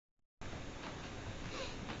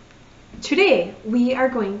Today, we are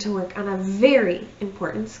going to work on a very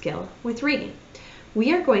important skill with reading.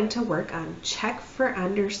 We are going to work on check for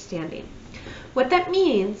understanding. What that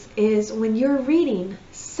means is when you're reading,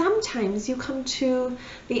 sometimes you come to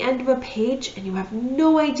the end of a page and you have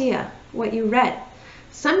no idea what you read.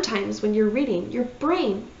 Sometimes when you're reading, your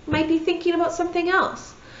brain might be thinking about something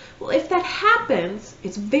else. Well, if that happens,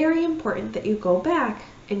 it's very important that you go back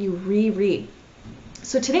and you reread.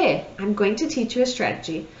 So today, I'm going to teach you a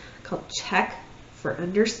strategy called Check for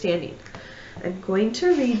Understanding. I'm going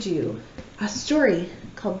to read you a story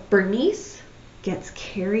called Bernice Gets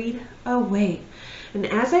Carried Away. And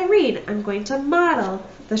as I read, I'm going to model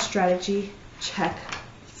the strategy Check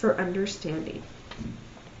for Understanding.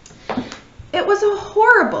 It was a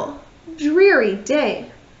horrible, dreary day,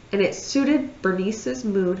 and it suited Bernice's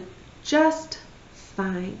mood just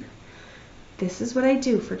fine. This is what I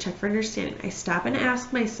do for Check for Understanding. I stop and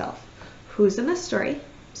ask myself, who's in the story?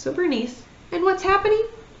 So Bernice. And what's happening?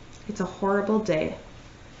 It's a horrible day.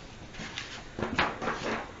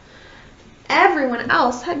 Everyone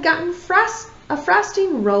else had gotten a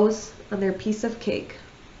frosting rose on their piece of cake,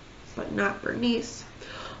 but not Bernice.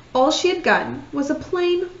 All she had gotten was a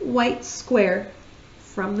plain white square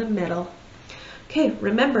from the middle. Okay,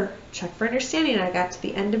 remember, Check for Understanding. I got to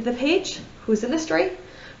the end of the page. Who's in the story?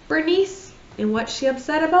 Bernice. And what's she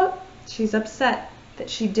upset about? She's upset that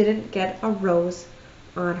she didn't get a rose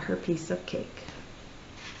on her piece of cake.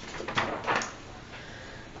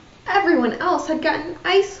 Everyone else had gotten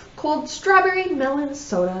ice cold strawberry melon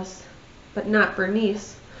sodas, but not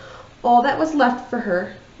Bernice. All that was left for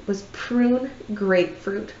her was prune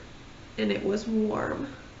grapefruit, and it was warm.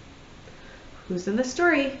 Who's in the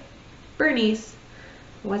story? Bernice.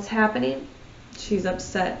 What's happening? She's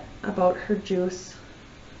upset about her juice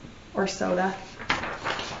or soda.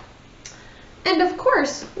 And of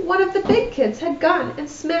course, one of the big kids had gone and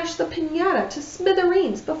smashed the piñata to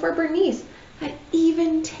smithereens before Bernice had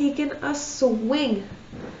even taken a swing.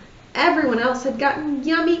 Everyone else had gotten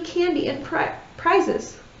yummy candy and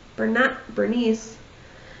prizes, but not Bernice.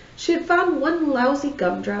 She had found one lousy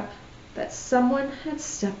gumdrop that someone had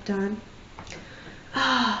stepped on.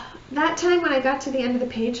 That time when I got to the end of the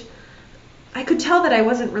page, I could tell that I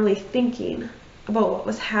wasn't really thinking about what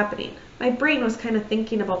was happening. My brain was kind of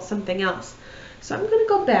thinking about something else. So I'm going to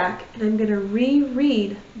go back and I'm going to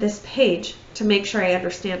reread this page to make sure I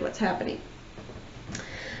understand what's happening.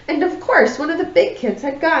 And of course, one of the big kids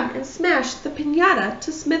had gone and smashed the piñata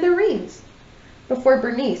to smithereens before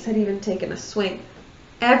Bernice had even taken a swing.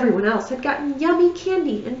 Everyone else had gotten yummy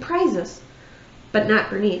candy and prizes, but not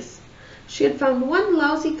Bernice. She had found one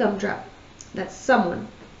lousy gumdrop that someone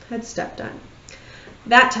had stepped on.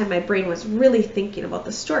 That time my brain was really thinking about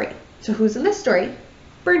the story. So who's in this story?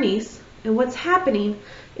 Bernice. And what's happening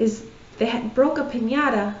is they had broke a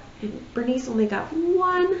piñata and Bernice only got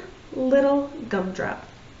one little gumdrop.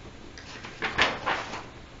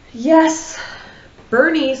 Yes,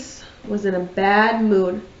 Bernice was in a bad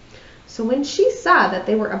mood. So when she saw that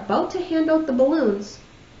they were about to hand out the balloons,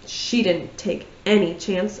 she didn't take any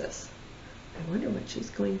chances. I wonder what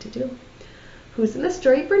she's going to do. Who's in the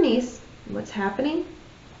story? Bernice. And what's happening?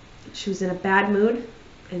 She was in a bad mood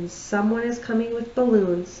and someone is coming with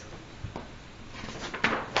balloons.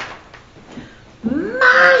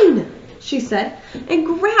 Mine, she said, and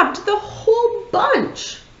grabbed the whole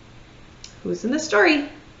bunch. Who's in the story?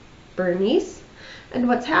 Bernice. And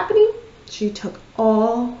what's happening? She took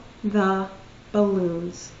all the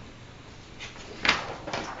balloons.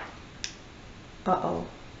 Uh-oh.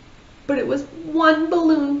 But it was one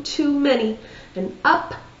balloon too many, and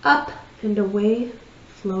up, and away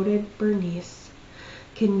floated Bernice.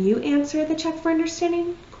 Can you answer the Check for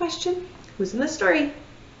Understanding question? Who's in the story?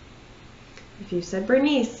 If you said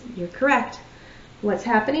Bernice, you're correct. What's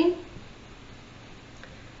happening?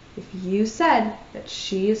 If you said that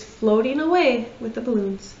she is floating away with the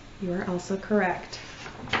balloons, you are also correct.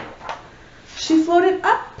 She floated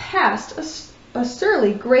up past a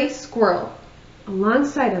surly gray squirrel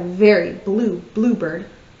alongside a very blue bluebird.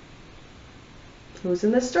 Who's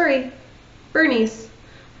in the story? Bernice.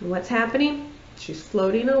 And what's happening? She's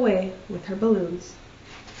floating away with her balloons.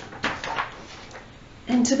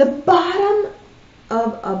 And to the bottom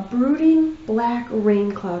of a brooding black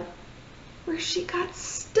rain cloud where she got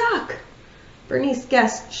stuck. Bernice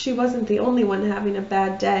guessed she wasn't the only one having a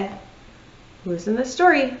bad day. Who's in the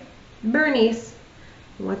story? Bernice.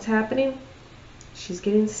 And what's happening? She's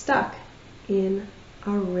getting stuck in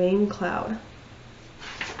a rain cloud.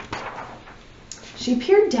 She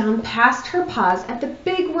peered down past her paws at the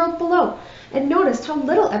big world below and noticed how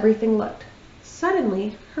little everything looked.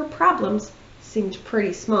 Suddenly, her problems seemed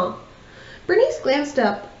pretty small. Bernice glanced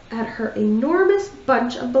up at her enormous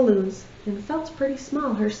bunch of balloons and felt pretty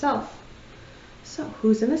small herself. So,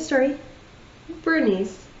 who's in the story?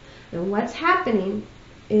 Bernice. And what's happening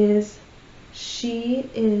is she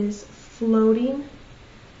is floating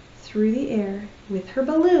through the air with her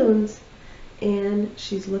balloons, and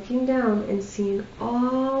she's looking down and seeing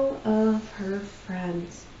all of her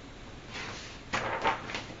friends.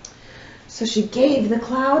 So she gave the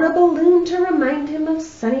cloud a balloon to remind him of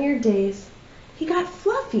sunnier days. He got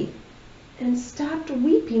fluffy and stopped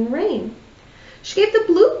weeping rain. She gave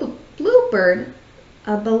the bluebird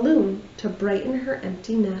a balloon to brighten her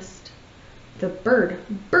empty nest. The bird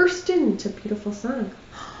burst into beautiful song.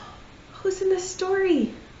 Who's in the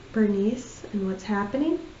story? Bernice. And what's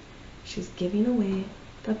happening? She's giving away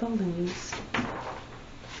the balloons.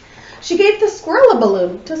 She gave the squirrel a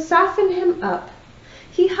balloon to soften him up.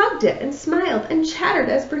 He hugged it and smiled and chattered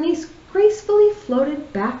as Bernice gracefully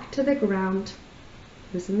floated back to the ground.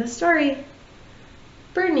 Who's in the story?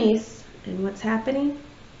 Bernice. And what's happening?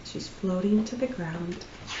 She's floating to the ground.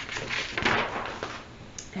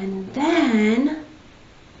 And then,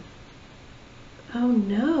 oh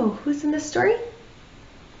no, who's in the story?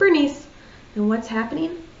 Bernice. And what's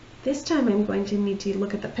happening? This time I'm going to need to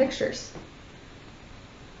look at the pictures.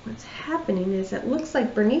 What's happening is it looks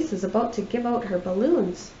like Bernice is about to give out her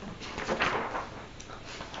balloons.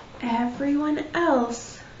 Everyone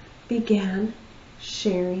else began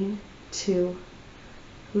sharing too.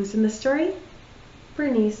 Who's in the story?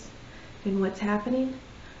 Bernice. And what's happening?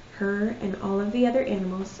 Her and all of the other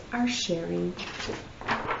animals are sharing.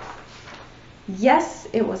 Yes,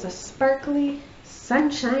 it was a sparkly,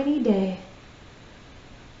 sunshiny day.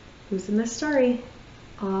 Who's in the story?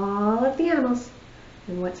 All of the animals.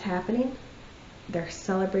 And what's happening? They're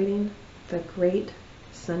celebrating the great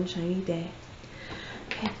sunshiny day.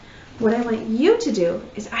 Okay, what I want you to do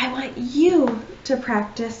is I want you to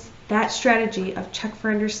practice that strategy of check for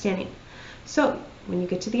understanding. So when you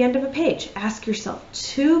get to the end of a page, ask yourself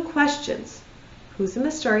 2 questions. Who's in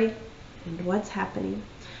the story and what's happening?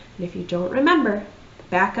 And if you don't remember,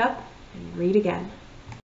 back up and read again.